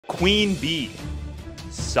Queen Bee,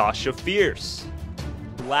 Sasha Fierce,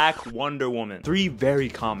 Black Wonder Woman. Three very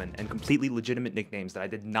common and completely legitimate nicknames that I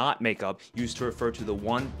did not make up, used to refer to the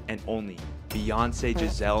one and only Beyonce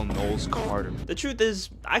Giselle Knowles Carter. The truth is,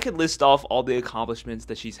 I could list off all the accomplishments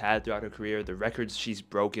that she's had throughout her career, the records she's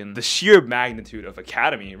broken, the sheer magnitude of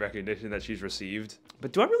Academy recognition that she's received.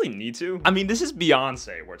 But do I really need to? I mean, this is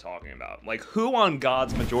Beyonce we're talking about. Like, who on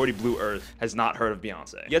God's majority blue earth has not heard of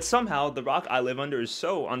Beyonce? Yet somehow, the rock I live under is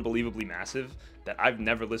so unbelievably massive that I've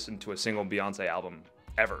never listened to a single Beyonce album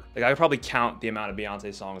ever. Like, I could probably count the amount of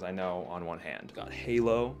Beyonce songs I know on one hand. Got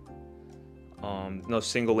Halo. No,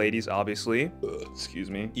 Single Ladies, obviously. Excuse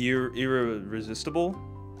me. Irresistible.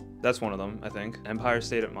 That's one of them, I think. Empire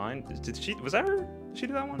State of Mind. Was that her? Did she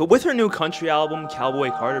do that one? But with her new country album,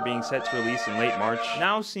 Cowboy Carter, being set to release in late March,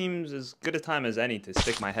 now seems as good a time as any to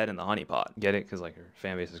stick my head in the honey pot. Get it? Because like her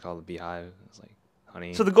fan base is called the Beehive. It's like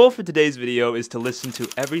honey. So the goal for today's video is to listen to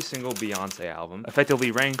every single Beyonce album,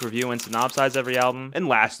 effectively rank, review, and synopsize every album, and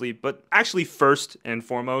lastly, but actually first and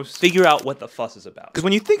foremost, figure out what the fuss is about. Because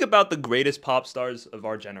when you think about the greatest pop stars of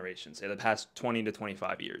our generation, say the past 20 to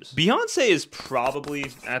 25 years, Beyonce is probably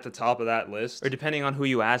at the top of that list, or depending on who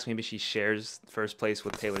you ask, maybe she shares first place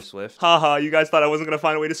with Taylor Swift. Haha, you guys thought I wasn't gonna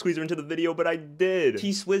find a way to squeeze her into the video, but I did.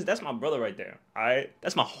 T-Swizz, that's my brother right there, alright?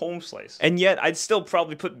 That's my home slice. And yet, I'd still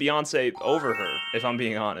probably put Beyonce over her, if I'm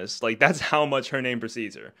being honest. Like, that's how much her name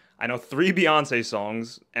precedes her. I know 3 Beyonce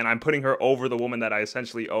songs, and I'm putting her over the woman that I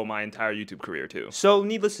essentially owe my entire YouTube career to. So,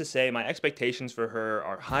 needless to say, my expectations for her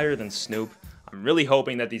are higher than Snoop. I'm really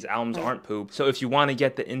hoping that these albums aren't poop. So if you want to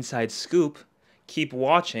get the inside scoop, keep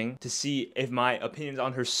watching to see if my opinions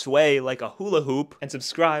on her sway like a hula hoop, and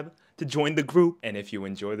subscribe to join the group. And if you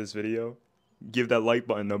enjoy this video, give that like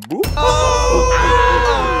button a boop.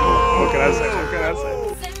 Oh! What can I say? What can I say?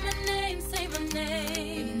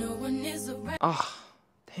 Ah,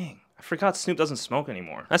 dang. I forgot Snoop doesn't smoke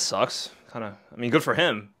anymore. That sucks. Kinda, I mean, good for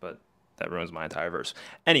him, but that ruins my entire verse.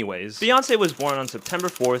 Anyways, Beyonce was born on September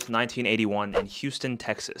 4th, 1981 in Houston,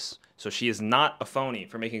 Texas. So she is not a phony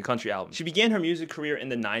for making a country album. She began her music career in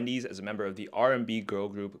the 90s as a member of the R&B girl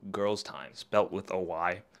group Girls Time, spelt with a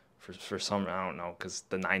Y. For some, I don't know, because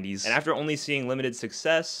the 90s. And after only seeing limited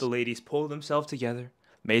success, the ladies pulled themselves together,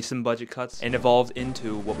 made some budget cuts, and evolved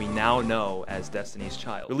into what we now know as Destiny's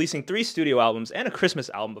Child, releasing 3 studio albums and a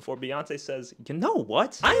Christmas album before Beyonce says, you know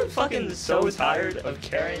what? I am fucking so tired of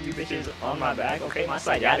carrying you bitches on my back, okay? My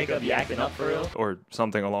sciatica be acting up for real. Or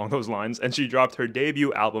something along those lines, and she dropped her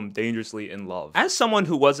debut album, Dangerously in Love. As someone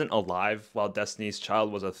who wasn't alive while Destiny's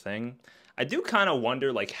Child was a thing, I do kind of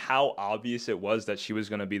wonder, like, how obvious it was that she was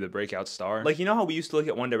going to be the breakout star. Like, you know how we used to look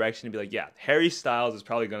at One Direction and be like, yeah, Harry Styles is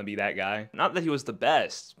probably going to be that guy. Not that he was the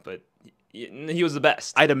best, but he was the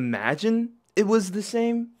best. I'd imagine it was the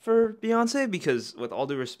same for Beyonce because, with all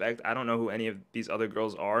due respect, I don't know who any of these other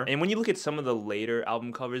girls are. And when you look at some of the later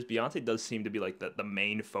album covers, Beyonce does seem to be, like, the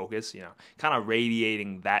main focus, you know, kind of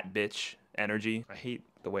radiating that bitch energy. I hate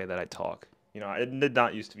the way that I talk. You know, it did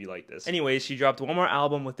not used to be like this. Anyways, she dropped one more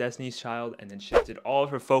album with Destiny's Child and then shifted all of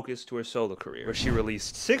her focus to her solo career, where she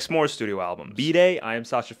released 6 more studio albums. B-Day, I Am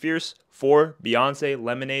Sasha Fierce, 4, Beyonce,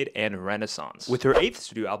 Lemonade, and Renaissance, with her 8th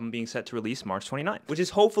studio album being set to release March 29th, which is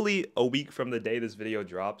hopefully a week from the day this video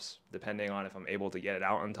drops, depending on if I'm able to get it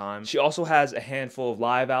out on time. She also has a handful of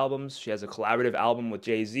live albums. She has a collaborative album with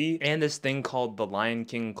Jay-Z, and this thing called The Lion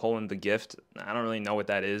King: The Gift. I don't really know what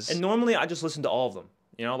that is. And normally I just listen to all of them.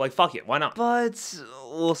 You know, like, fuck it, why not? But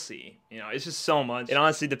we'll see. You know, it's just so much. It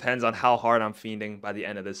honestly depends on how hard I'm fiending by the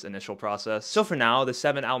end of this initial process. So for now, the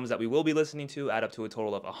 7 albums that we will be listening to add up to a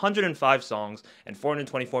total of 105 songs and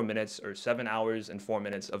 424 minutes, or 7 hours and 4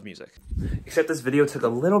 minutes of music. Except this video took a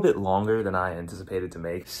little bit longer than I anticipated to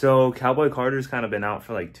make. So Cowboy Carter's kind of been out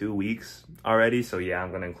for like 2 weeks already. So yeah,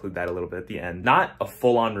 I'm gonna include that a little bit at the end. Not a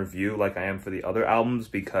full-on review like I am for the other albums,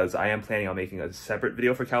 because I am planning on making a separate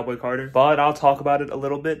video for Cowboy Carter, but I'll talk about it a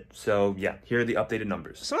little bit. So yeah, here are the updated numbers.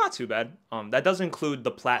 So not too bad. That does include the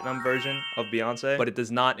platinum version of Beyonce, but it does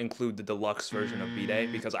not include the deluxe version of B-Day,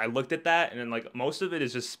 because I looked at that and then, like, most of it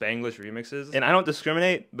is just Spanglish remixes. And I don't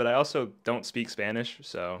discriminate, but I also don't speak Spanish,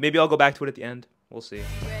 so maybe I'll go back to it at the end. We'll see.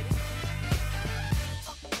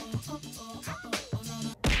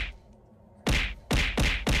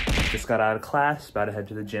 Just got out of class, about to head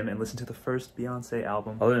to the gym and listen to the first Beyonce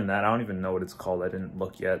album. Other than that, I don't even know what it's called. I didn't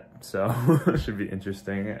look yet, so it should be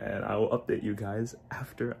interesting. And I will update you guys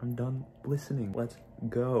after I'm done listening. Let's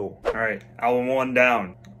go. All right, album 1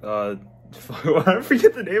 down. I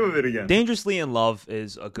forget the name of it again. Dangerously in Love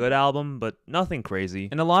is a good album, but nothing crazy.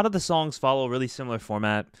 And a lot of the songs follow a really similar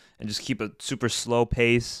format and just keep a super slow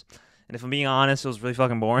pace. And if I'm being honest, it was really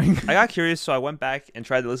fucking boring. I got curious, so I went back and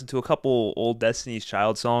tried to listen to a couple old Destiny's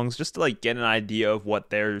Child songs just to like get an idea of what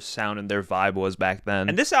their sound and their vibe was back then.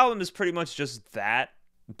 And this album is pretty much just that,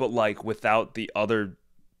 but like without the other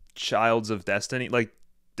childs of Destiny, like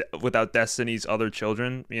without Destiny's other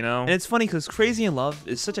children, you know? And it's funny because Crazy in Love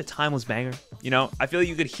is such a timeless banger, you know? I feel like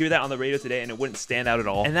you could hear that on the radio today and it wouldn't stand out at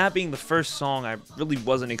all. And that being the first song, I really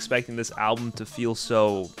wasn't expecting this album to feel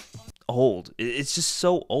so old. It's just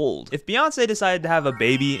so old. If Beyonce decided to have a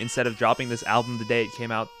baby instead of dropping this album the day it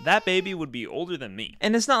came out, that baby would be older than me.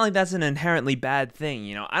 And it's not like that's an inherently bad thing,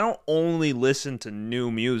 you know? I don't only listen to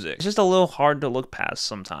new music. It's just a little hard to look past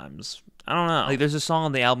sometimes. I don't know. Like, there's a song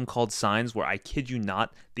on the album called Signs where, I kid you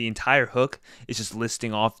not, the entire hook is just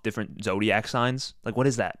listing off different zodiac signs. Like, what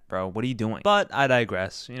is that, bro? What are you doing? But I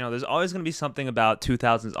digress. You know, there's always going to be something about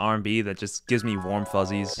 2000s R&B that just gives me warm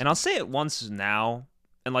fuzzies. And I'll say it once now,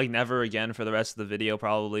 and like never again for the rest of the video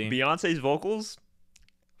probably. Beyonce's vocals,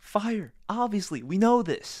 fire. Obviously, we know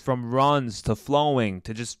this. From runs to flowing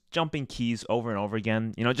to just jumping keys over and over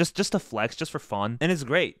again, you know, just to flex, just for fun. And it's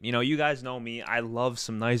great. You know, you guys know me. I love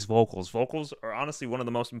some nice vocals. Vocals are honestly one of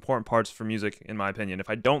the most important parts for music, in my opinion. If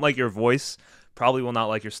I don't like your voice, probably will not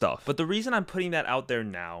like your stuff. But the reason I'm putting that out there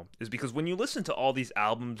now is because when you listen to all these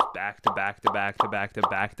albums back to back to back to back to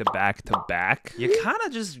back to back to back, you kind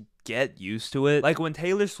of just get used to it. Like when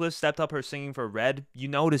Taylor Swift stepped up her singing for Red, you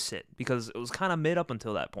notice it because it was kind of mid up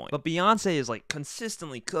until that point. But Beyonce is like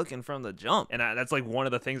consistently cooking from the jump. And that's like one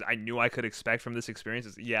of the things I knew I could expect from this experience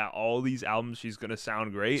is, yeah, all these albums, she's gonna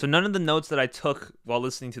sound great. So none of the notes that I took while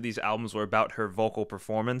listening to these albums were about her vocal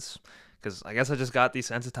performance, because I guess I just got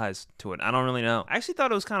desensitized to it. I don't really know. I actually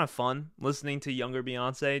thought it was kind of fun listening to younger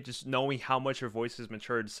Beyonce, just knowing how much her voice has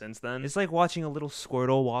matured since then. It's like watching a little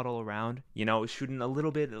Squirtle waddle around, you know, shooting a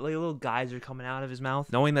little bit, like a little geyser coming out of his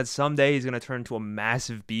mouth, knowing that someday he's going to turn into a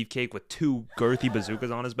massive beefcake with 2 girthy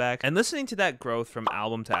bazookas on his back. And listening to that growth from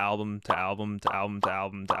album to album to album to album to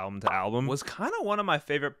album to album to album was kind of one of my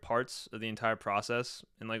favorite parts of the entire process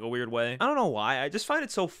in like a weird way. I don't know why. I just find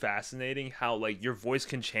it so fascinating how like your voice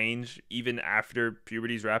can change even after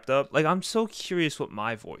puberty's wrapped up. Like, I'm so curious what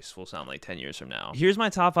my voice will sound like 10 years from now. Here's my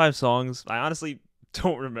top 5 songs. I honestly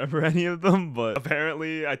don't remember any of them, but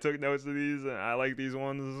apparently I took notes of these and I like these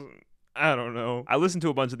ones. I don't know. I listened to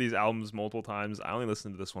a bunch of these albums multiple times. I only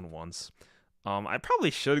listened to this one once. I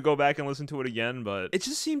probably should go back and listen to it again, but it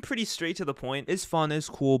just seemed pretty straight to the point. It's fun, it's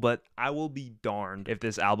cool, but I will be darned if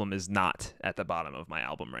this album is not at the bottom of my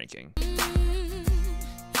album ranking.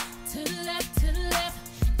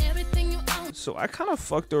 So I kind of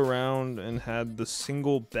fucked around and had the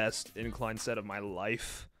single best incline set of my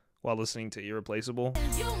life while listening to Irreplaceable.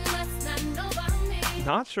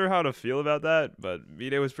 Not sure how to feel about that, but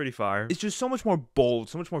B-Day was pretty fire. It's just so much more bold,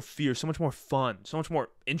 so much more fierce, so much more fun, so much more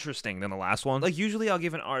interesting than the last one. Like, usually I'll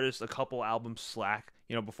give an artist a couple albums slack,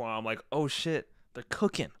 you know, before I'm like, oh shit, they're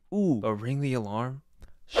cooking. Ooh, but Ring the Alarm?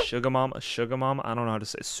 Sugar Mama, I don't know how to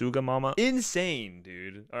say Suga Mama. Insane,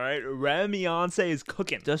 dude. All right, Beyonce is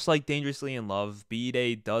cooking. Just like Dangerously in Love,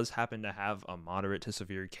 B-Day does happen to have a moderate to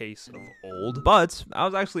severe case of old, but I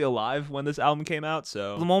was actually alive when this album came out,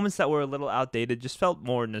 so the moments that were a little outdated just felt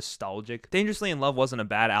more nostalgic. Dangerously in Love wasn't a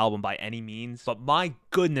bad album by any means, but my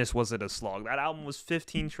goodness was it a slog. That album was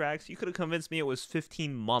 15 tracks. You could have convinced me it was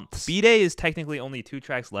 15 months. B-Day is technically only 2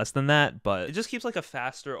 tracks less than that, but it just keeps like a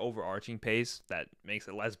faster overarching pace that makes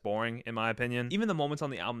it less boring, in my opinion. Even the moments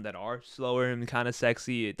on the album that are slower and kind of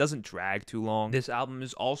sexy, it doesn't drag too long. This album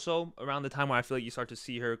is also around the time where I feel like you start to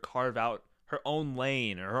see her carve out her own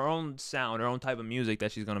lane or her own sound, her own type of music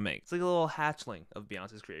that she's gonna make. It's like a little hatchling of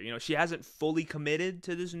Beyonce's career. You know, she hasn't fully committed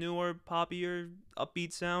to this newer, poppier,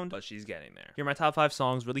 upbeat sound, but she's getting there. Here are my top 5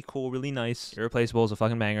 songs. Really cool, really nice. Irreplaceable is a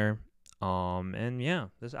fucking banger. And yeah,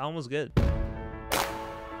 this album was good.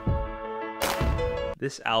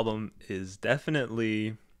 This album is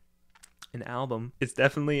definitely an album. It's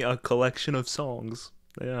definitely a collection of songs.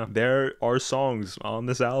 Yeah, there are songs on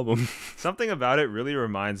this album. Something about it really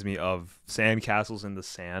reminds me of Sandcastles in the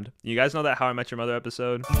Sand. You guys know that How I Met Your Mother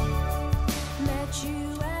episode?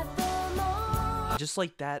 Just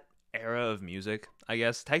like that era of music, I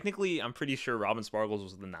guess. Technically, I'm pretty sure Robin Sparkles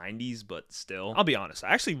was the 90s, but still. I'll be honest, I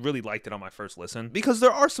actually really liked it on my first listen because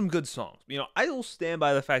there are some good songs. You know, I will stand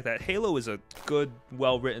by the fact that Halo is a good,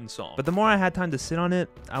 well-written song. But the more I had time to sit on it,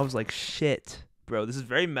 I was like, shit, bro, this is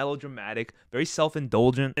very melodramatic, very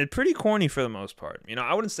self-indulgent, and pretty corny for the most part. You know,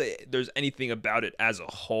 I wouldn't say there's anything about it as a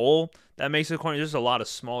whole that makes it corny. There's just a lot of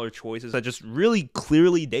smaller choices that just really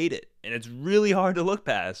clearly date it, and it's really hard to look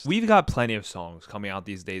past. We've got plenty of songs coming out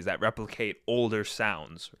these days that replicate older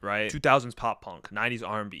sounds, right? 2000s pop punk, 90s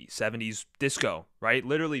R&B, 70s disco, right?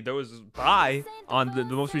 Literally, there was Bye on the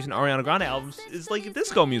most recent Ariana Grande albums is like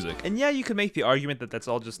disco music. And yeah, you could make the argument that that's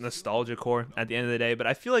all just nostalgia core at the end of the day, but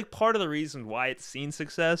I feel like part of the reason why it's seen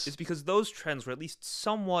success is because those trends were at least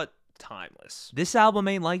somewhat timeless. This album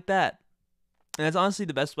ain't like that. And that's honestly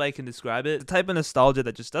the best way I can describe it. The type of nostalgia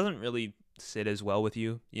that just doesn't really sit as well with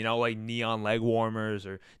you. You know, like neon leg warmers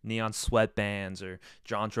or neon sweatbands or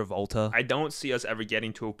John Travolta. I don't see us ever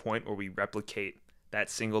getting to a point where we replicate that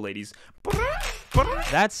single ladies.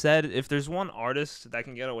 That said, if there's one artist that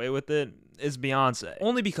can get away with it, it's Beyonce.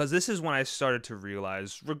 Only because this is when I started to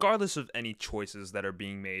realize, regardless of any choices that are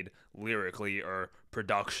being made lyrically or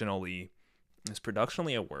productionally, is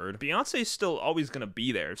productionally a word? Beyonce's still always gonna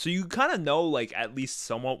be there, so you kind of know, like, at least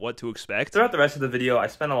somewhat what to expect. Throughout the rest of the video, I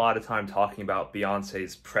spent a lot of time talking about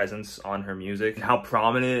Beyonce's presence on her music and how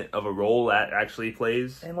prominent of a role that actually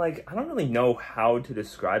plays. And, like, I don't really know how to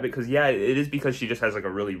describe it, because, yeah, it is because she just has, like,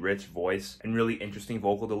 a really rich voice and really interesting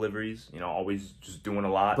vocal deliveries, you know, always just doing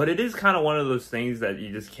a lot. But it is kind of one of those things that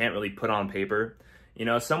you just can't really put on paper. You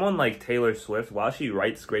know, someone like Taylor Swift, while she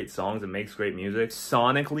writes great songs and makes great music,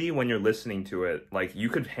 sonically, when you're listening to it, like, you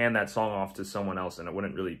could hand that song off to someone else and it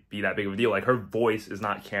wouldn't really be that big of a deal. Like, her voice is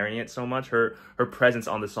not carrying it so much. Her presence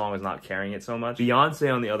on the song is not carrying it so much.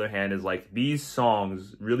 Beyonce, on the other hand, is like, these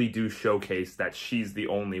songs really do showcase that she's the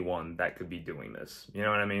only one that could be doing this. You know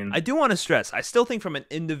what I mean? I do want to stress, I still think from an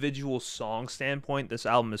individual song standpoint, this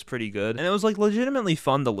album is pretty good. And it was, like, legitimately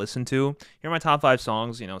fun to listen to. Here are my top 5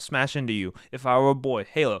 songs, you know, Smash Into You, If I Were a Boy,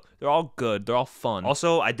 Halo. They're all good. They're all fun.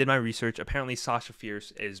 Also, I did my research. Apparently, Sasha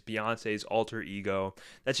Fierce is Beyonce's alter ego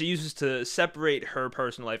that she uses to separate her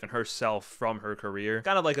personal life and herself from her career.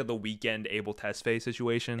 Kind of like a The Weeknd Abel Tesfaye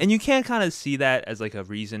situation. And you can kind of see that as like a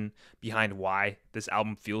reason behind why this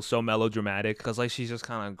album feels so melodramatic. Because like she's just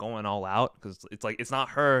kind of going all out. Because it's like, it's not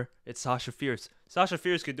her. It's Sasha Fierce. Sasha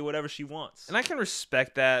Fierce could do whatever she wants. And I can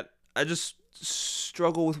respect that. I just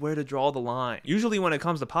struggle with where to draw the line. Usually when it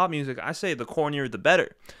comes to pop music, I say the cornier the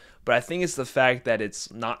better. But I think it's the fact that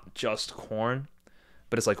it's not just corn,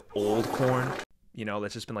 but it's like old corn, you know,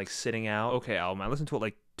 that's just been like sitting out. Okay, album. I listened to it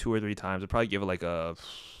like 2 or 3 times. I'd probably give it like a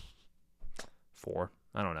 4.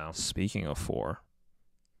 I don't know. Speaking of 4.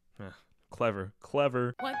 Clever.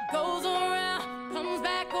 What goes around comes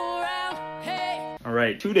back around. Hey. All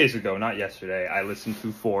right, 2 days ago, not yesterday, I listened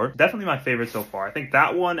to 4. Definitely my favorite so far. I think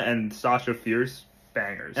that one and Sasha Fierce,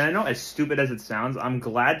 bangers. And I know, as stupid as it sounds, I'm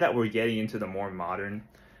glad that we're getting into the more modern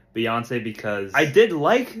Beyonce, because I did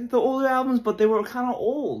like the older albums, but they were kind of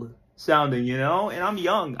old sounding, you know? And I'm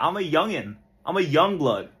young. I'm a youngin'. I'm a young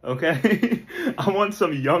blood, okay? I want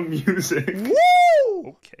some young music.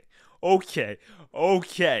 Woo!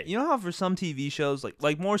 Okay. You know how for some TV shows,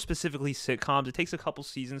 like more specifically sitcoms, it takes a couple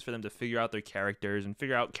seasons for them to figure out their characters and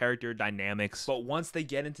figure out character dynamics. But once they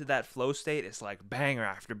get into that flow state, it's like banger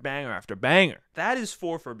after banger after banger. That is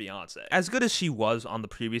 4 for Beyonce. As good as she was on the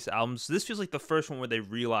previous albums, this feels like the first one where they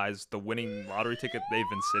realized the winning lottery ticket they've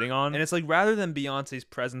been sitting on. And it's like, rather than Beyonce's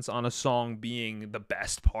presence on a song being the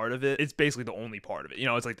best part of it, it's basically the only part of it. You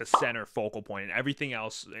know, it's like the center focal point, and everything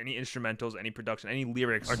else, any instrumentals, any production, any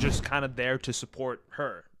lyrics are just kind of there to support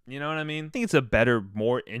her. You know what I mean? I think it's a better,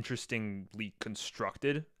 more interestingly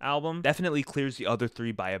constructed album. Definitely clears the other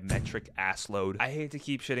 3 by a metric ass load. I hate to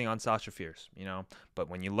keep shitting on Sasha Fierce, you know, but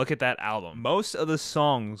when you look at that album, most of the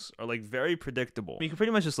songs are like very predictable. You can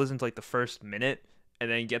pretty much just listen to like the first minute and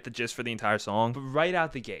then get the gist for the entire song. But right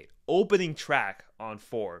out the gate, opening track on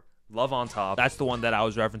 4, Love on Top. That's the one that I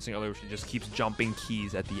was referencing earlier. She just keeps jumping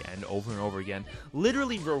keys at the end over and over again,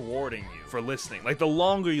 literally rewarding you for listening. Like, the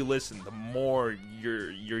longer you listen, the more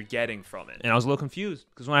you're getting from it. And I was a little confused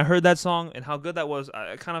because when I heard that song and how good that was,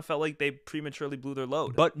 I kind of felt like they prematurely blew their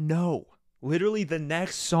load. But no, literally the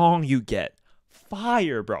next song you get,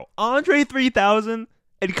 fire, bro. Andre 3000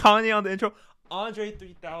 and Kanye on the intro. Andre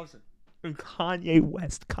 3000. And Kanye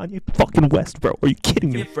West. Kanye fucking West, bro. Are you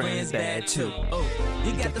kidding me? Your friend's bad too. Oh,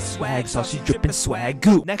 you got the swag, so she drippin' swag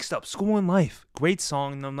goo. Next up, School and Life. Great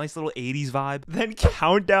song, nice little 80s vibe. Then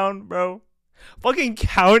Countdown, bro. Fucking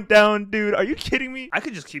Countdown, dude. Are you kidding me? I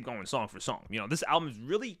could just keep going song for song. You know, this album is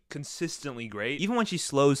really consistently great. Even when she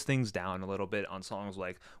slows things down a little bit on songs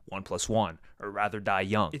like 1+1 or Rather Die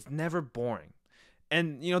Young. It's never boring.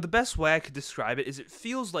 And, you know, the best way I could describe it is it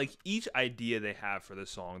feels like each idea they have for this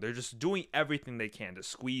song, they're just doing everything they can to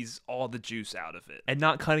squeeze all the juice out of it and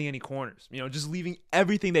not cutting any corners. You know, just leaving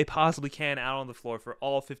everything they possibly can out on the floor for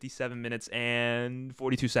all 57 minutes and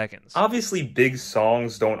 42 seconds. Obviously, big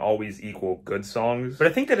songs don't always equal good songs, but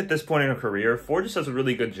I think that at this point in her career, Ford just does a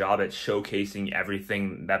really good job at showcasing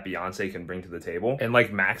everything that Beyonce can bring to the table and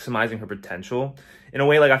like maximizing her potential. In a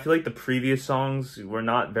way, like I feel like the previous songs were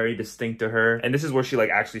not very distinct to her, and this is where she like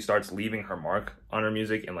actually starts leaving her mark on her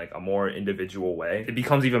music in like a more individual way. It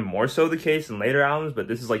becomes even more so the case in later albums, but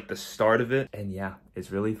this is like the start of it, and yeah, it's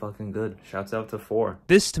really fucking good. Shouts out to 4.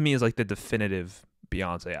 This to me is like the definitive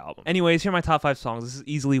Beyonce album. Anyways, here are my top 5 songs. This is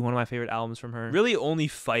easily one of my favorite albums from her. Really only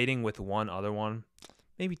fighting with one other one,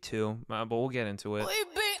 maybe 2, but we'll get into it.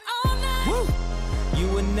 Woo! You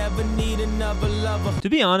would never need another lover. To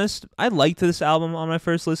be honest, I liked this album on my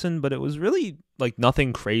first listen, but it was really like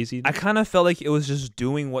nothing crazy. I kind of felt like it was just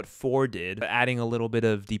doing what 4 did, but adding a little bit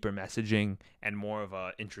of deeper messaging and more of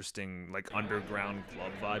a interesting like underground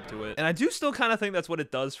club vibe to it. And I do still kind of think that's what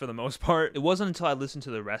it does for the most part. It wasn't until I listened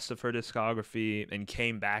to the rest of her discography and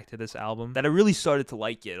came back to this album that I really started to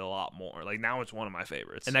like it a lot more. Like now it's one of my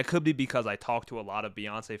favorites. And that could be because I talked to a lot of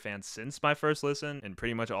Beyonce fans since my first listen, and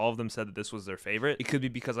pretty much all of them said that this was their favorite. It could be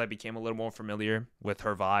because I became a little more familiar with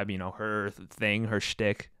her vibe, you know, her thing, her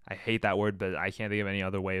shtick. I hate that word, but I can't think of any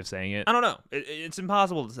other way of saying it. I don't know. It's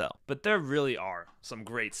impossible to tell. But there really are some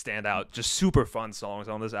great standout, just super fun songs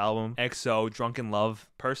on this album. XO, Drunken Love.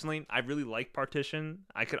 Personally, I really like Partition.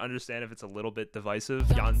 I could understand if it's a little bit divisive.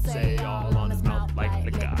 Beyonce all on his mouth like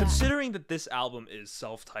the guy. Considering that this album is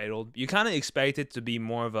self-titled, you kind of expect it to be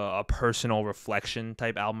more of a personal reflection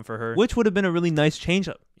type album for her, which would have been a really nice change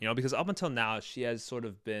up, you know, because up until now, she has sort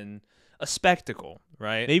of been a spectacle,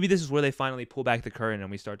 right? Maybe this is where they finally pull back the curtain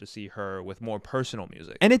and we start to see her with more personal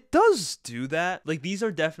music. And it does do that. Like, these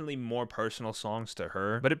are definitely more personal songs to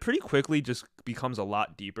her, but it pretty quickly just becomes a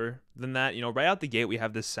lot deeper than that. You know, right out the gate, we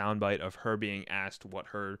have this soundbite of her being asked what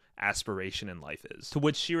her aspiration in life is, to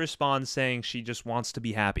which she responds saying she just wants to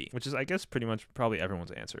be happy, which is, I guess, pretty much probably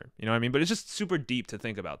everyone's answer. You know what I mean? But it's just super deep to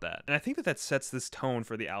think about that. And I think that that sets this tone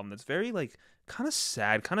for the album that's very, like, kind of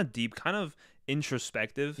sad, kind of deep, kind of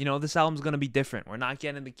introspective. You know, this album's gonna be different. We're not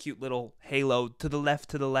getting the cute little halo to the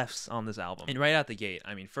lefts on this album. And right out the gate,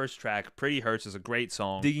 I mean, first track, Pretty Hurts, is a great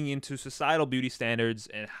song, digging into societal beauty standards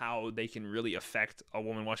and how they can really affect a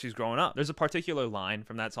woman while she's growing up. There's a particular line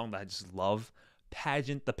from that song that I just love: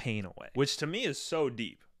 pageant the pain away, which to me is so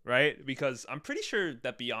deep, right? Because I'm pretty sure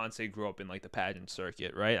that Beyonce grew up in like the pageant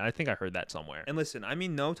circuit, right? I think I heard that somewhere. And listen, I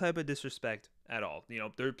mean no type of disrespect at all. You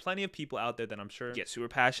know, there are plenty of people out there that I'm sure get super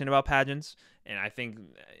passionate about pageants, and I think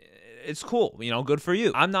it's cool, you know, good for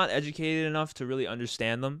you. I'm not educated enough to really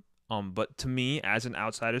understand them. But to me, as an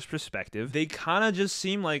outsider's perspective, they kind of just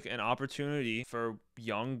seem like an opportunity for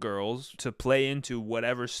young girls to play into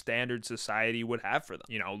whatever standard society would have for them.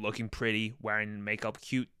 You know, looking pretty, wearing makeup,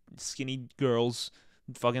 cute, skinny girls,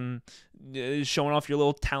 fucking showing off your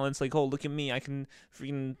little talents, like, oh, look at me, I can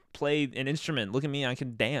freaking play an instrument, look at me, I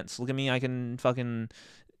can dance, look at me, I can fucking,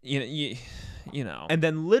 you know, and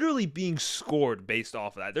then literally being scored based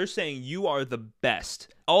off of that. They're saying you are the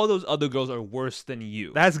best, all those other girls are worse than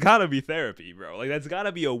you. That's gotta be therapy, bro. Like, that's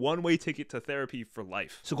gotta be a one-way ticket to therapy for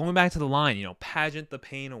life. So going back to the line, you know, pageant the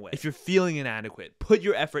pain away. If you're feeling inadequate, put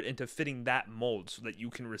your effort into fitting that mold so that you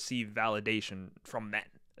can receive validation from men,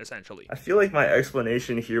 essentially. I feel like my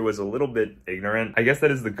explanation here was a little bit ignorant. I guess that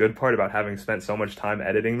is the good part about having spent so much time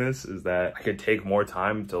editing this, is that I could take more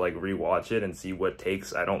time to like rewatch it and see what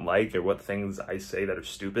takes I don't like or what things I say that are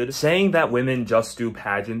stupid. Saying that women just do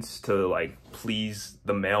pageants to like please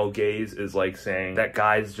the male gaze is like saying that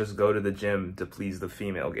guys just go to the gym to please the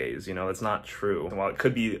female gaze. You know, that's not true. And while it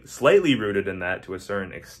could be slightly rooted in that to a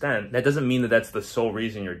certain extent, that doesn't mean that that's the sole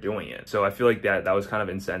reason you're doing it. So I feel like that was kind of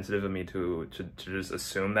insensitive of me to just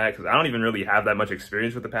assume that, because I don't even really have that much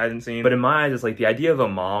experience with the pageant scene. But in my eyes, it's like the idea of a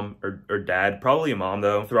mom or dad, probably a mom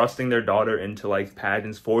though, thrusting their daughter into like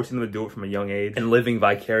pageants, forcing them to do it from a young age and living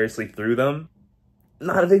vicariously through them.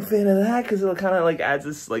 Not a big fan of that, because it kind of like adds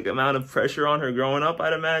this like amount of pressure on her growing up,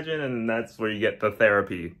 I'd imagine, and that's where you get the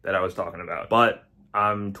therapy that I was talking about. But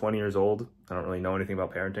I'm 20 years old. I don't really know anything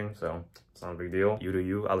about parenting, so it's not a big deal. You do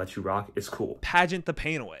you. I'll let you rock. It's cool. Pageant the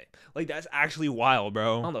pain away. Like, that's actually wild,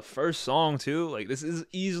 bro. On the first song, too, like, this is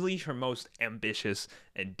easily her most ambitious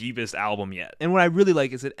and deepest album yet. And what I really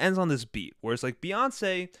like is it ends on this beat, where it's like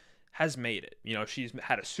Beyonce has made it. You know, she's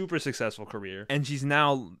had a super successful career, and she's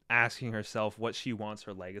now asking herself what she wants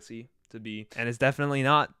her legacy to be, and it's definitely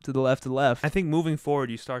not to the left. I think moving forward,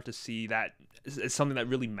 you start to see that it's something that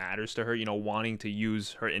really matters to her, you know, wanting to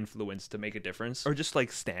use her influence to make a difference or just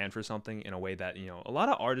like stand for something in a way that, you know, a lot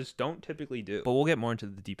of artists don't typically do. But we'll get more into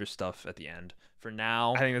the deeper stuff at the end. For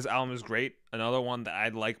now, I think this album is great. Another one that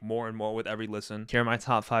I'd like more and more with every listen. Here are my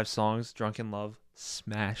top 5 songs. Drunken Love,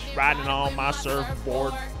 smash. Riding on my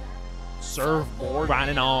surfboard,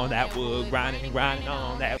 grinding on that wood, grinding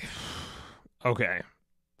on that. Okay.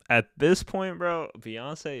 At this point, bro,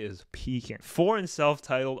 Beyonce is peaking. 4 and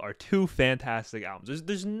Self-Titled are 2 fantastic albums.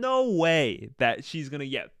 There's no way that she's gonna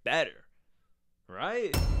get better,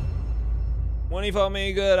 right? When he fuck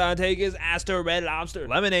me good, I take his ass to Red Lobster.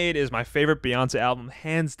 Lemonade is my favorite Beyonce album,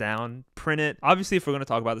 hands down. Print it. Obviously, if we're gonna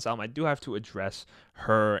talk about this album, I do have to address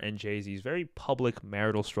her and Jay-Z's very public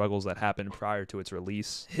marital struggles that happened prior to its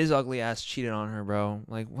release. His ugly ass cheated on her, bro.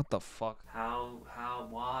 Like, what the fuck? How,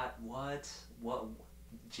 what?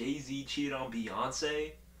 Jay-Z cheated on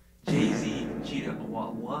Beyonce? Jay-Z cheated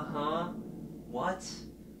on what, huh?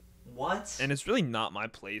 What? And it's really not my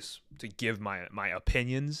place to give my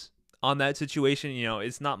opinions on that situation. You know,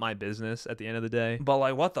 it's not my business at the end of the day. But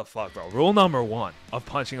like, what the fuck, bro? Rule number 1 of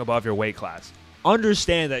punching above your weight class.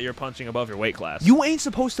 Understand that you're punching above your weight class. You ain't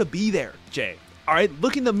supposed to be there, Jay. All right,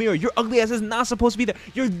 look in the mirror. Your ugly ass is not supposed to be there.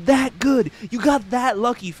 You're that good. You got that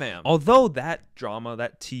lucky, fam. Although that drama,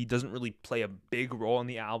 that tea, doesn't really play a big role in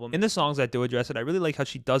the album, in the songs that do address it, I really like how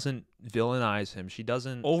she doesn't villainize him. She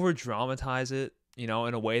doesn't over-dramatize it, you know,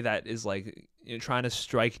 in a way that is like, you know, trying to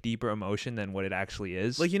strike deeper emotion than what it actually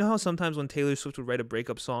is. Like, you know how sometimes when Taylor Swift would write a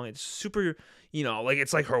breakup song, it's super, you know, like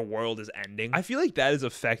it's like her world is ending. I feel like that is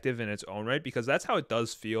effective in its own right, because that's how it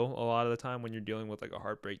does feel a lot of the time when you're dealing with like a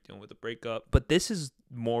heartbreak, dealing with a breakup. But this is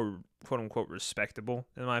more quote unquote respectable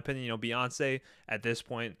in my opinion. You know, Beyonce at this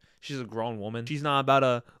point, she's a grown woman. She's not about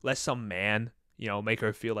to let some man, you know, make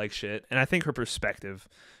her feel like shit. And I think her perspective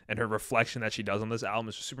and her reflection that she does on this album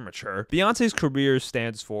is just super mature. Beyonce's career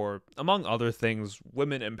stands for, among other things,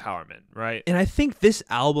 women empowerment, right? And I think this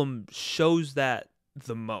album shows that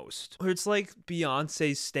the most. It's like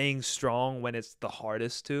Beyonce staying strong when it's the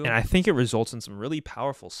hardest to. And I think it results in some really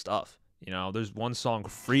powerful stuff. You know, there's one song,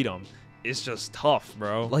 Freedom. It's just tough,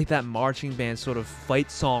 bro. Like that marching band sort of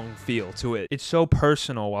fight song feel to it. It's so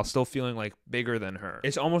personal while still feeling like bigger than her.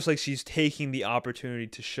 It's almost like she's taking the opportunity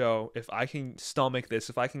to show, if I can stomach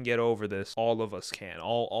this, if I can get over this, all of us can.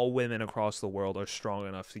 All women across the world are strong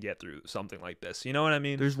enough to get through something like this. You know what I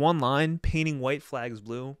mean? There's one line, painting white flags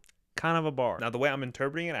blue. Kind of a bar. Now, the way I'm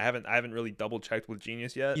interpreting it, I haven't really double checked with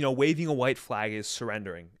Genius yet. You know, waving a white flag is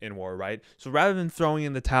surrendering in war, right? So rather than throwing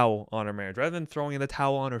in the towel on her marriage, rather than throwing in the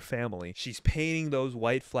towel on her family, she's painting those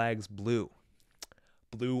white flags blue.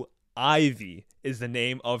 Blue Ivy is the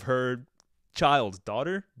name of her child's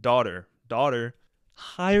daughter.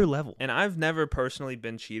 Higher level. And I've never personally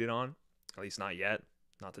been cheated on, at least not yet.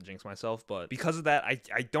 Not to jinx myself, but because of that,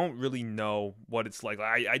 I don't really know what it's like.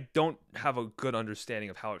 I don't have a good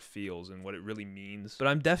understanding of how it feels and what it really means. But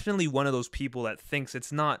I'm definitely one of those people that thinks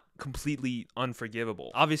it's not completely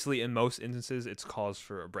unforgivable. Obviously, in most instances, it's cause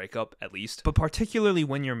for a breakup, at least. But particularly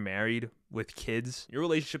when you're married with kids, your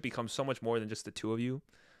relationship becomes so much more than just the two of you.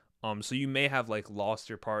 So you may have like lost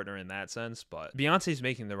your partner in that sense, but Beyonce's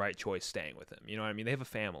making the right choice staying with him. You know what I mean? They have a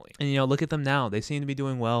family. And you know, look at them now. They seem to be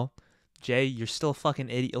doing well. Jay, you're still a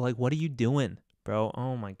fucking idiot. Like, what are you doing, bro?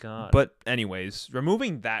 Oh my god. But anyways,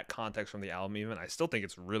 removing that context from the album even, I still think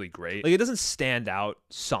it's really great. Like, it doesn't stand out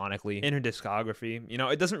sonically in her discography. You know,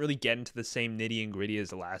 it doesn't really get into the same nitty and gritty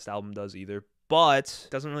as the last album does either. But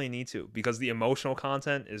it doesn't really need to, because the emotional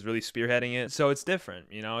content is really spearheading it. So it's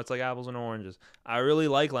different, you know? It's like apples and oranges. I really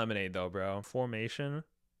like Lemonade though, bro. Formation.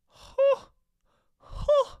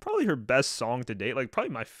 Probably her best song to date, like probably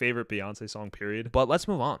my favorite Beyonce song, period. But let's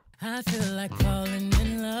move on. I feel like falling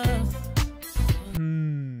in love.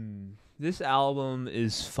 This album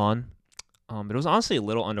is fun. But it was honestly a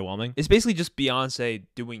little underwhelming. It's basically just Beyonce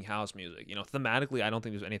doing house music. You know, thematically, I don't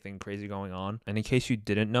think there's anything crazy going on. And in case you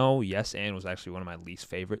didn't know, Yes and was actually one of my least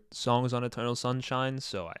favorite songs on Eternal Sunshine.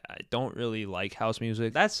 So I don't really like house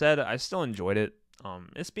music. That said, I still enjoyed it.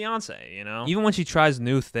 It's Beyonce, you know? Even when she tries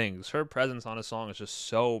new things, her presence on a song is just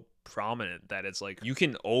so prominent that it's like you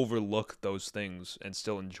can overlook those things and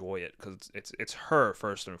still enjoy it because it's her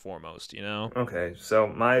first and foremost, you know? Okay, so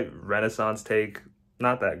my Renaissance take,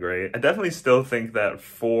 not that great. I definitely still think that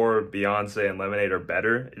For, Beyonce, and Lemonade are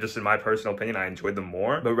better. Just in my personal opinion, I enjoyed them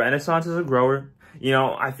more. But Renaissance is a grower. You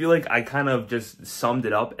know, I feel like I kind of just summed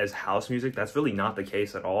it up as house music. That's really not the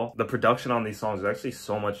case at all. The production on these songs is actually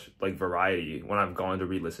so much like variety when I've gone to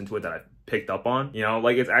re-listen to it that I've picked up on. You know,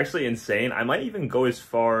 like it's actually insane. I might even go as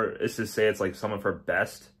far as to say it's like some of her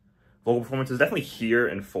best vocal performances. Definitely Here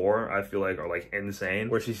and 4, I feel like, are like insane,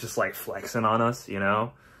 where she's just like flexing on us, you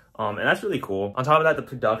know? And that's really cool. On top of that, the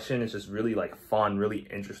production is just really like fun, really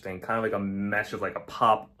interesting, kind of like a mesh of like a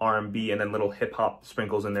pop, R&B, and then little hip hop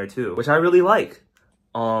sprinkles in there too, which I really like.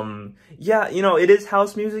 Yeah, you know, it is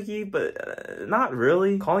house music-y, but not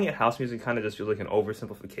really. Calling it house music kind of just feels like an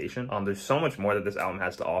oversimplification. There's so much more that this album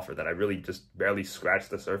has to offer that I really just barely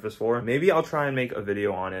scratched the surface for. Maybe I'll try and make a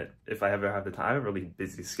video on it if I ever have the time. I have a really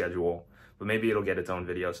busy schedule, but maybe it'll get its own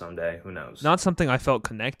video someday. Who knows? Not something I felt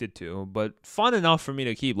connected to, but fun enough for me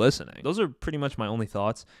to keep listening. Those are pretty much my only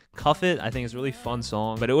thoughts. Cuff It, I think, is a really fun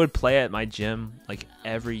song, but it would play at my gym like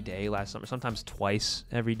every day last summer, sometimes twice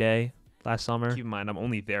every day last summer. Keep in mind, I'm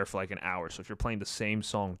only there for like an hour, so if you're playing the same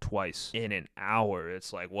song twice in an hour,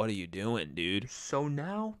 it's like, what are you doing, dude? So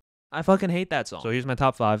now, I fucking hate that song. So here's my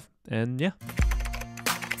top 5, and yeah.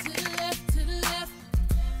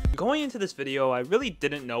 Going into this video, I really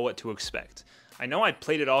didn't know what to expect. I know I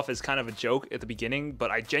played it off as kind of a joke at the beginning, but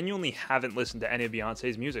I genuinely haven't listened to any of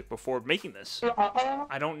Beyonce's music before making this.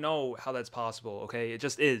 I don't know how that's possible, okay? It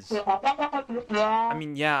just is. I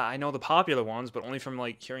mean, yeah, I know the popular ones, but only from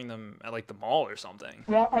like hearing them at like the mall or something.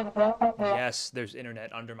 Yes, there's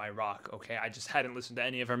internet under my rock, okay? I just hadn't listened to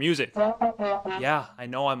any of her music. Yeah, I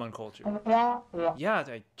know I'm uncultured. Yeah,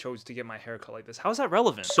 I chose to get my hair cut like this. How is that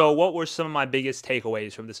relevant? So what were some of my biggest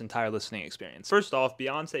takeaways from this entire listening experience? First off,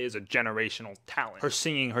 Beyonce is a generational talent. Her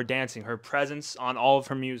singing, her dancing, her presence on all of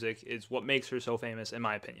her music is what makes her so famous, in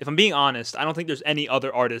my opinion. If I'm being honest, I don't think there's any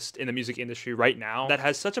other artist in the music industry right now that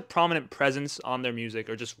has such a prominent presence on their music,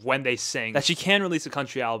 or just when they sing, that she can release a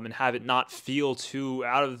country album and have it not feel too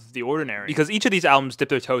out of the ordinary. Because each of these albums dip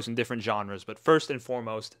their toes in different genres, but first and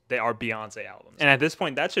foremost, they are Beyonce albums. And at this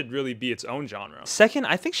point, that should really be its own genre. Second,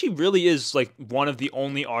 I think she really is like one of the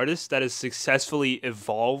only artists that has successfully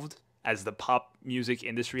evolved as the pop music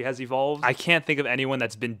industry has evolved. I can't think of anyone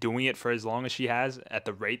that's been doing it for as long as she has at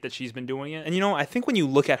the rate that she's been doing it. And you know, I think when you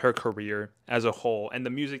look at her career as a whole and the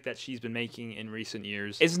music that she's been making in recent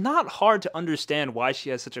years, it's not hard to understand why she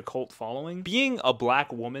has such a cult following. Being a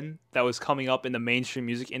black woman that was coming up in the mainstream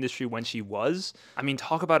music industry when she was, I mean,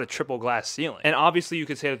 talk about a triple glass ceiling. And obviously you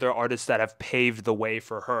could say that there are artists that have paved the way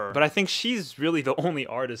for her, but I think she's really the only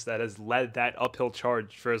artist that has led that uphill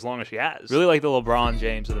charge for as long as she has. Really like the LeBron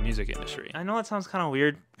James of the music industry. I know that sounds kind of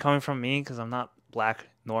weird coming from me because I'm not black,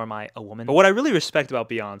 nor am I a woman. But what I really respect about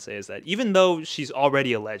Beyonce is that even though she's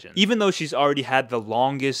already a legend, even though she's already had the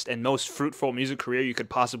longest and most fruitful music career you could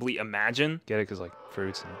possibly imagine, get it? Because like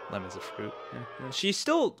fruits and lemons are fruit. Yeah. She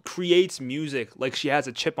still creates music like she has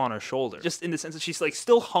a chip on her shoulder, just in the sense that she's like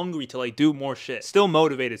still hungry to like do more shit, still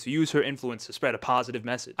motivated to use her influence to spread a positive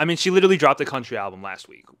message. I mean, she literally dropped a country album last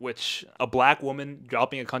week, which a black woman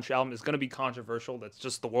dropping a country album is going to be controversial. That's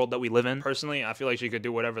just the world that we live in. Personally, I feel like she could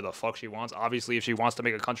do whatever the fuck she wants. Obviously, if she wants to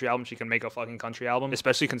make a country album, she can make a fucking country album,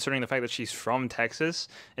 especially considering the fact that she's from Texas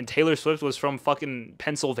and Taylor Swift was from fucking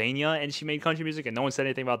Pennsylvania and she made country music and no one said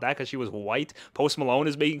anything about that because she was white. Post Malone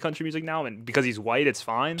is making country music now, and because he's white, it's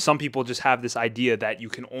fine. Some people just have this idea that you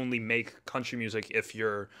can only make country music if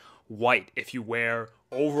you're white, if you wear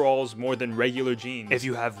overalls more than regular jeans, if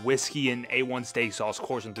you have whiskey and A1 steak sauce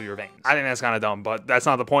coursing through your veins. I think that's kind of dumb, but that's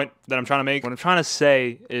not the point that I'm trying to make. What I'm trying to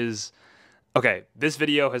say is, okay, this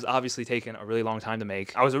video has obviously taken a really long time to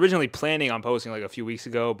make. I was originally planning on posting like a few weeks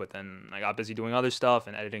ago, but then I got busy doing other stuff,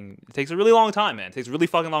 and editing, it takes a really long time, man. It takes a really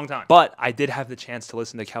fucking long time. But I did have the chance to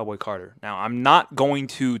listen to Cowboy Carter. Now, I'm not going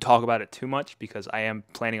to talk about it too much because I am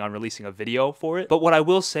planning on releasing a video for it. But what I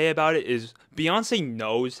will say about it is Beyonce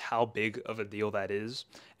knows how big of a deal that is.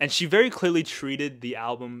 And she very clearly treated the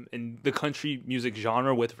album in the country music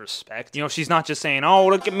genre with respect. You know, she's not just saying, oh,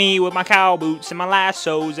 look at me with my cow boots and my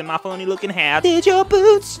lassos and my funny looking hat. Did your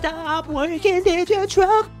boots stop working? Did your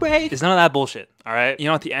truck break? It's none of that bullshit, all right? You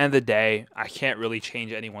know, at the end of the day, I can't really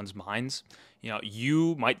change anyone's minds. You know,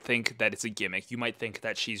 you might think that it's a gimmick. You might think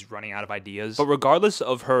that she's running out of ideas. But regardless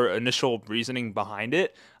of her initial reasoning behind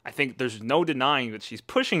it, I think there's no denying that she's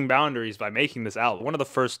pushing boundaries by making this album. One of the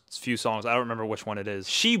first few songs, I don't remember which one it is,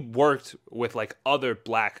 she worked with like other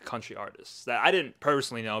black country artists that I didn't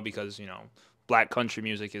personally know because, you know, black country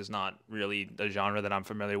music is not really a genre that I'm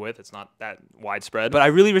familiar with. It's not that widespread. But I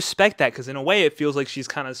really respect that because in a way it feels like she's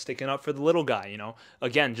kind of sticking up for the little guy, you know?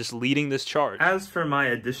 Again, just leading this charge. As for my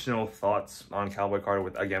additional thoughts on Cowboy Carter,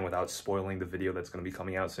 without spoiling the video that's going to be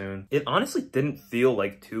coming out soon, it honestly didn't feel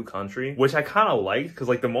like too country, which I kind of liked because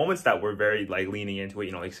like the moments that were very like leaning into it,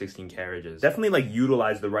 you know, like 16 Carriages, definitely like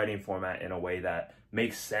utilized the writing format in a way that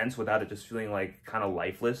makes sense without it just feeling like kind of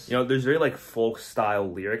lifeless. You know, there's very like folk style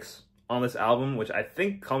lyrics on this album, which I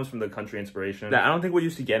think comes from the country inspiration that I don't think we're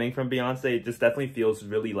used to getting from Beyonce. It just definitely feels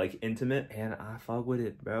really like intimate, and I fuck with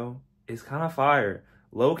it, bro. It's kind of fire.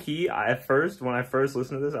 Low key, when I first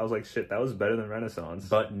listened to this, I was like, shit, that was better than Renaissance.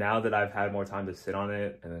 But now that I've had more time to sit on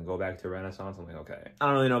it and then go back to Renaissance, I'm like, okay. I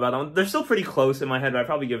don't really know about them. They're still pretty close in my head, but I'd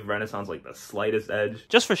probably give Renaissance like the slightest edge.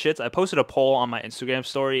 Just for shits, I posted a poll on my Instagram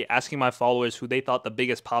story asking my followers who they thought the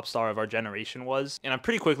biggest pop star of our generation was. And I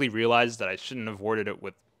pretty quickly realized that I shouldn't have worded it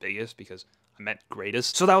with biggest because I meant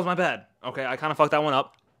greatest. So that was my bad. Okay, I kind of fucked that one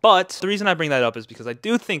up. But the reason I bring that up is because I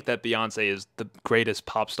do think that Beyonce is the greatest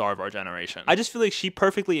pop star of our generation. I just feel like she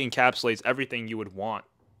perfectly encapsulates everything you would want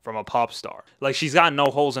from a pop star. Like, she's got no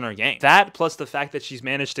holes in her game. That, plus the fact that she's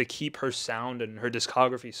managed to keep her sound and her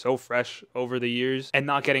discography so fresh over the years and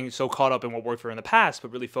not getting so caught up in what worked for her in the past, but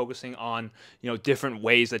really focusing on, you know, different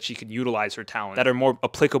ways that she can utilize her talent that are more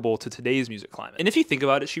applicable to today's music climate. And if you think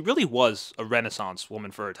about it, she really was a Renaissance woman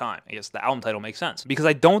for her time. I guess the album title makes sense. Because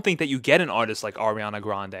I don't think that you get an artist like Ariana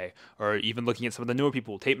Grande, or even looking at some of the newer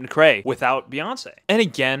people, Tate McRae, without Beyonce. And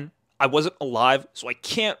again, I wasn't alive, so I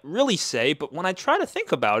can't really say, but when I try to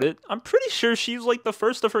think about it, I'm pretty sure she's like the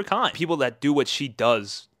first of her kind. People that do what she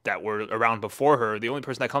does that were around before her, the only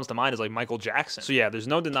person that comes to mind is like Michael Jackson. So yeah, there's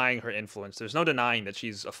no denying her influence. There's no denying that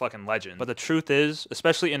she's a fucking legend. But the truth is,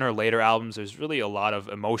 especially in her later albums, there's really a lot of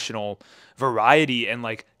emotional variety and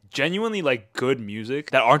like genuinely like good music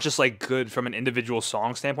that aren't just like good from an individual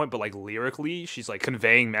song standpoint, but like lyrically, she's like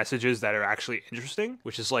conveying messages that are actually interesting,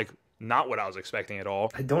 which is like not what I was expecting at all.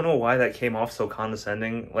 I don't know why that came off so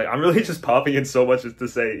condescending. Like, I'm really just popping in so much as to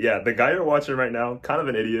say, yeah, the guy you're watching right now, kind of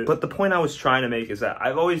an idiot. But the point I was trying to make is that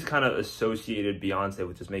I've always kind of associated Beyonce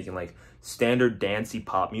with just making like standard dancey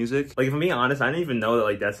pop music. Like, if I'm being honest, I didn't even know that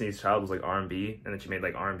like Destiny's Child was like R&B and that she made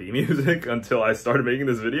like R&B music until I started making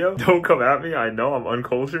this video. Don't come at me, I know I'm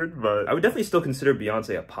uncultured, but I would definitely still consider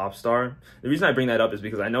Beyonce a pop star. The reason I bring that up is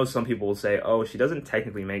because I know some people will say, oh, she doesn't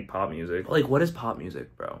technically make pop music. But, like, what is pop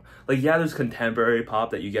music, bro? Like, yeah, there's contemporary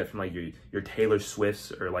pop that you get from like your Taylor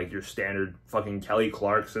Swifts or like your standard fucking Kelly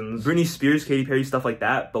Clarksons, Britney Spears, Katy Perry, stuff like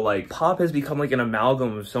that. But like, pop has become like an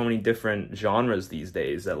amalgam of so many different genres these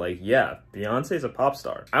days that like, yeah, Beyonce is a pop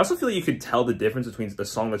star. I also feel like you could tell the difference between a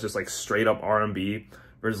song that's just like straight up R&B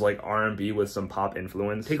versus like R&B with some pop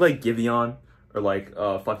influence. Take like Giveon or like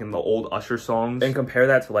fucking the old Usher songs and compare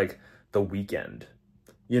that to like The Weeknd,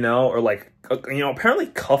 you know, or like, you know, apparently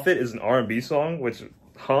Cuff It is an R&B song, which,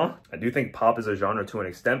 I do think pop is a genre to an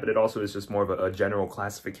extent, but it also is just more of a general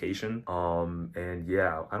classification. And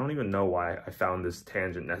yeah, I don't even know why I found this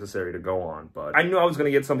tangent necessary to go on, but I knew I was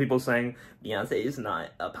gonna get some people saying Beyonce is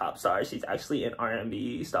not a pop star. She's actually an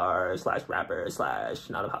R&B star slash rapper slash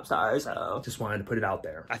not a pop star. So just wanted to put it out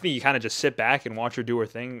there. I think you kind of just sit back and watch her do her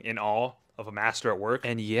thing in awe of a master at work.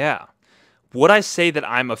 And yeah, would I say that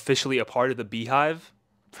I'm officially a part of the Beehive?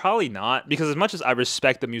 Probably not, because as much as I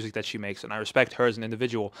respect the music that she makes and I respect her as an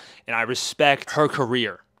individual and I respect her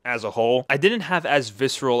career as a whole, I didn't have as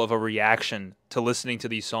visceral of a reaction to listening to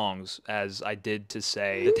these songs as I did to,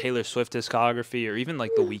 say, the Taylor Swift discography or even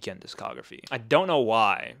like the Weeknd discography. I don't know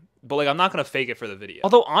why, but like, I'm not gonna fake it for the video.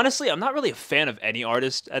 Although honestly, I'm not really a fan of any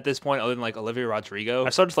artist at this point other than like Olivia Rodrigo. I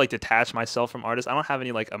started to like detach myself from artists. I don't have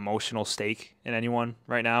any like emotional stake in anyone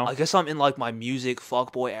right now. I guess I'm in like my music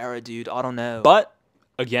fuckboy era, dude. I don't know. But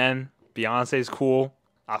again, Beyonce's cool.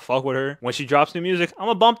 I fuck with her. When she drops new music, I'm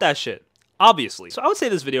gonna bump that shit. Obviously. So I would say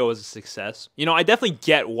this video was a success. You know, I definitely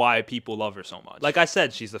get why people love her so much. Like I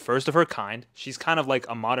said, she's the first of her kind. She's kind of like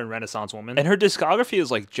a modern Renaissance woman. And her discography is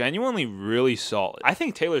like genuinely really solid. I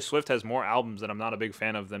think Taylor Swift has more albums that I'm not a big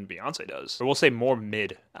fan of than Beyonce does. Or we'll say more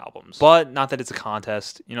mid albums. But not that it's a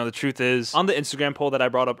contest. You know, the truth is, on the Instagram poll that I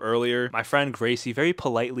brought up earlier, my friend Gracie very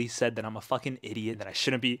politely said that I'm a fucking idiot, that I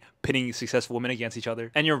shouldn't be pitting successful women against each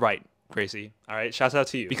other. And you're right, Gracie. All right, shouts out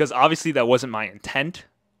to you. Because obviously that wasn't my intent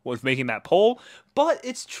with making that poll, but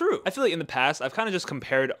it's true. I feel like in the past, I've kind of just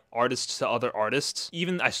compared artists to other artists.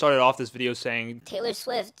 Even I started off this video saying Taylor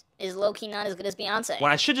Swift is low-key not as good as Beyonce,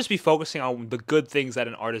 when I should just be focusing on the good things that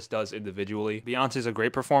an artist does individually. Beyonce's a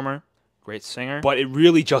great performer, great singer, but it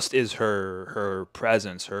really just is her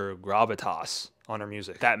presence, her gravitas on her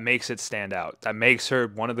music that makes it stand out, that makes her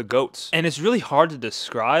one of the GOATs. And it's really hard to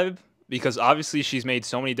describe, because obviously she's made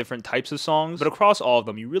so many different types of songs, but across all of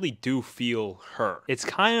them, you really do feel her. It's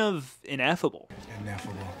kind of ineffable.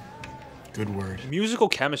 Ineffable. Good word. Musical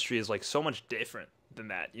chemistry is like so much different than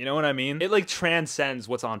that. You know what I mean? It like transcends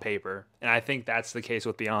what's on paper. And I think that's the case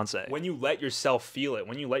with Beyonce. When you let yourself feel it,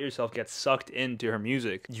 when you let yourself get sucked into her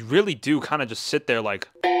music, you really do kind of just sit there like,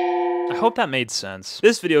 I hope that made sense.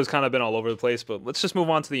 This video has kind of been all over the place, but let's just move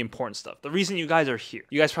on to the important stuff. The reason you guys are here.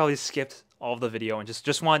 You guys probably skipped all of the video and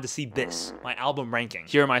just wanted to see this, my album ranking.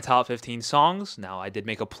 Here are my top 15 songs. Now, I did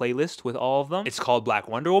make a playlist with all of them. It's called Black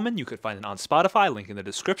Wonder Woman. You could find it on Spotify, link in the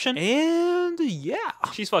description. And yeah,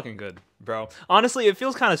 she's fucking good, bro. Honestly, it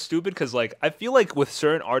feels kind of stupid because like I feel like with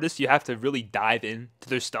certain artists, you have to really dive into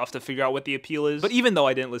their stuff to figure out what the appeal is. But even though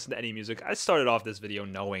I didn't listen to any music, I started off this video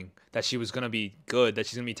knowing that she was gonna be good, that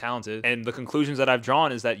she's gonna be talented. And the conclusions that I've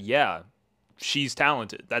drawn is that, yeah, she's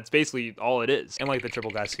talented. That's basically all it is. And like the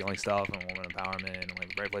triple guy stealing stuff and woman empowerment and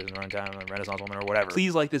like right place in the right time and Renaissance woman or whatever.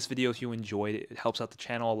 Please like this video if you enjoyed it. It helps out the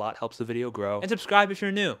channel a lot, helps the video grow. And subscribe if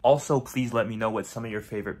you're new. Also, please let me know what some of your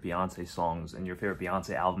favorite Beyonce songs and your favorite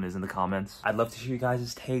Beyonce album is in the comments. I'd love to hear you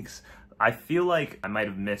guys' takes. I feel like I might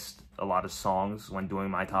have missed a lot of songs when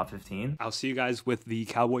doing my top 15. I'll see you guys with the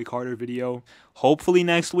Cowboy Carter video, hopefully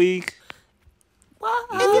next week. When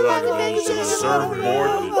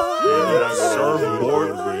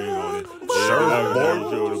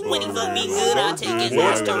he fuck me good, I take his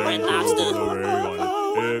lobster and lobster.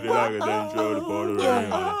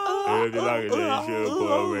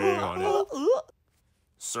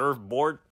 Surfboard.